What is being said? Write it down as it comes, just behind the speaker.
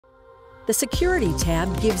The Security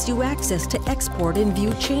tab gives you access to export and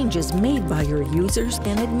view changes made by your users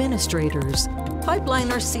and administrators.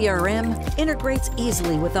 Pipeliner CRM integrates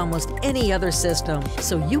easily with almost any other system,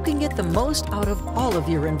 so you can get the most out of all of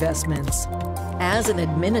your investments. As an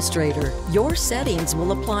administrator, your settings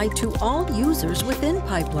will apply to all users within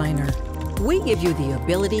Pipeliner. We give you the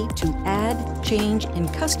ability to add, change, and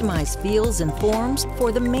customize fields and forms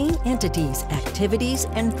for the main entities, activities,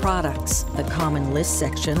 and products. The Common List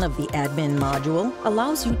section of the Admin module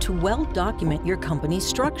allows you to well document your company's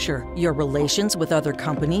structure, your relations with other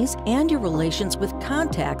companies, and your relations with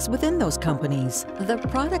contacts within those companies. The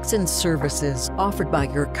products and services offered by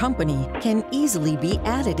your company can easily be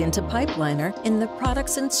added into Pipeliner in the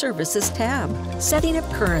Products and Services tab. Setting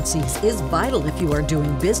up Currencies is vital if you are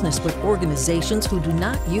doing business with organizations who do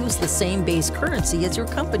not use the same base currency as your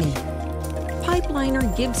company.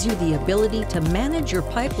 Pipeliner gives you the ability to manage your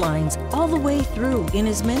pipelines all the way through in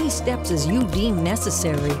as many steps as you deem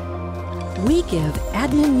necessary. We give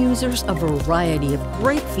admin users a variety of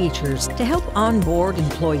great features to help onboard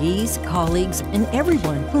employees, colleagues, and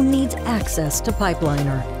everyone who needs access to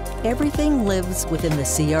Pipeliner. Everything lives within the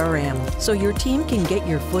CRM, so your team can get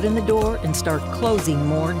your foot in the door and start closing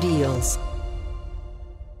more deals.